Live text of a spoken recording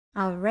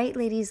All right,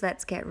 ladies,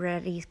 let's get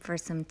ready for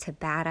some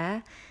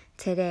Tabata.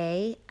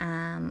 Today,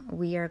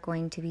 we are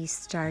going to be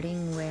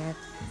starting with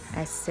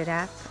a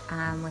sit-up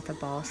with a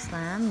ball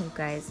slam. You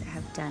guys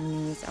have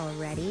done these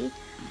already.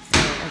 So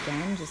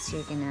again,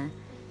 you're gonna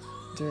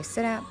do a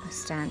sit-up,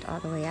 stand all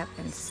the way up,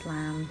 and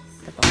slam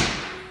the ball.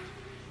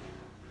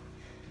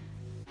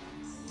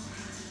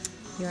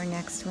 Your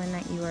next one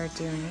that you are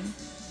doing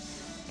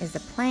is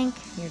a plank.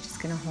 You're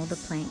just gonna hold the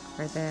plank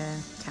for the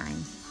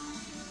time.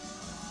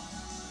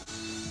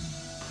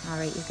 All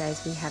right, you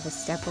guys, we have a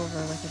step over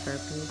with a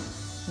burpee. You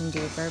can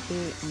do a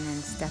burpee and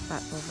then step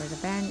up over the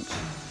bench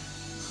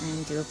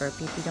and do a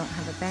burpee. If you don't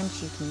have a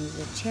bench, you can use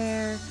a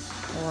chair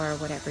or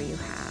whatever you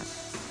have.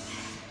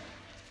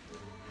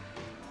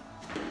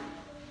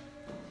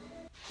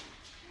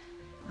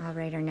 All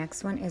right, our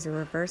next one is a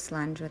reverse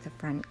lunge with a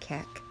front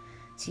kick.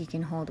 So you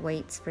can hold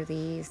weights for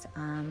these.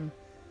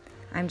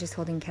 I'm just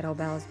holding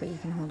kettlebells, but you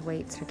can hold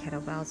weights or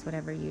kettlebells,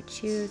 whatever you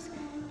choose.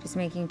 Just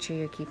making sure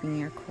you're keeping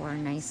your core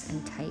nice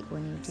and tight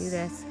when you do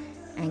this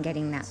and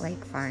getting that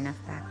leg far enough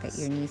back that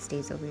your knee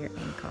stays over your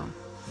ankle.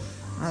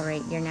 All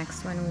right, your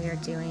next one we are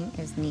doing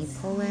is knee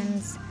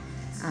pull-ins,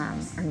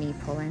 planks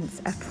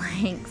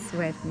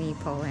with knee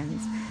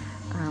pull-ins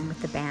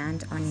with the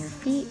band on your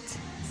feet.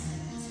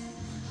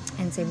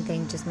 And same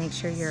thing, just make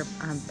sure your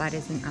butt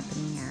isn't up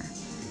in the air.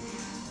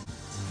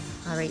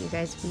 All right, you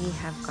guys, we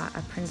have got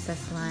a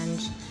princess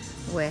lunge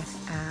with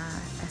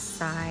a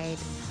side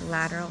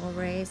lateral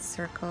raise,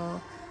 circle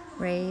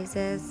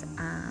raises.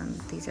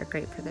 These are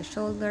great for the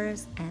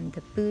shoulders and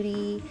the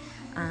booty.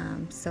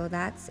 So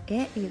that's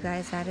it, you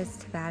guys. That is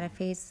Tabata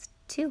phase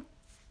 2.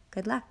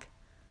 Good luck.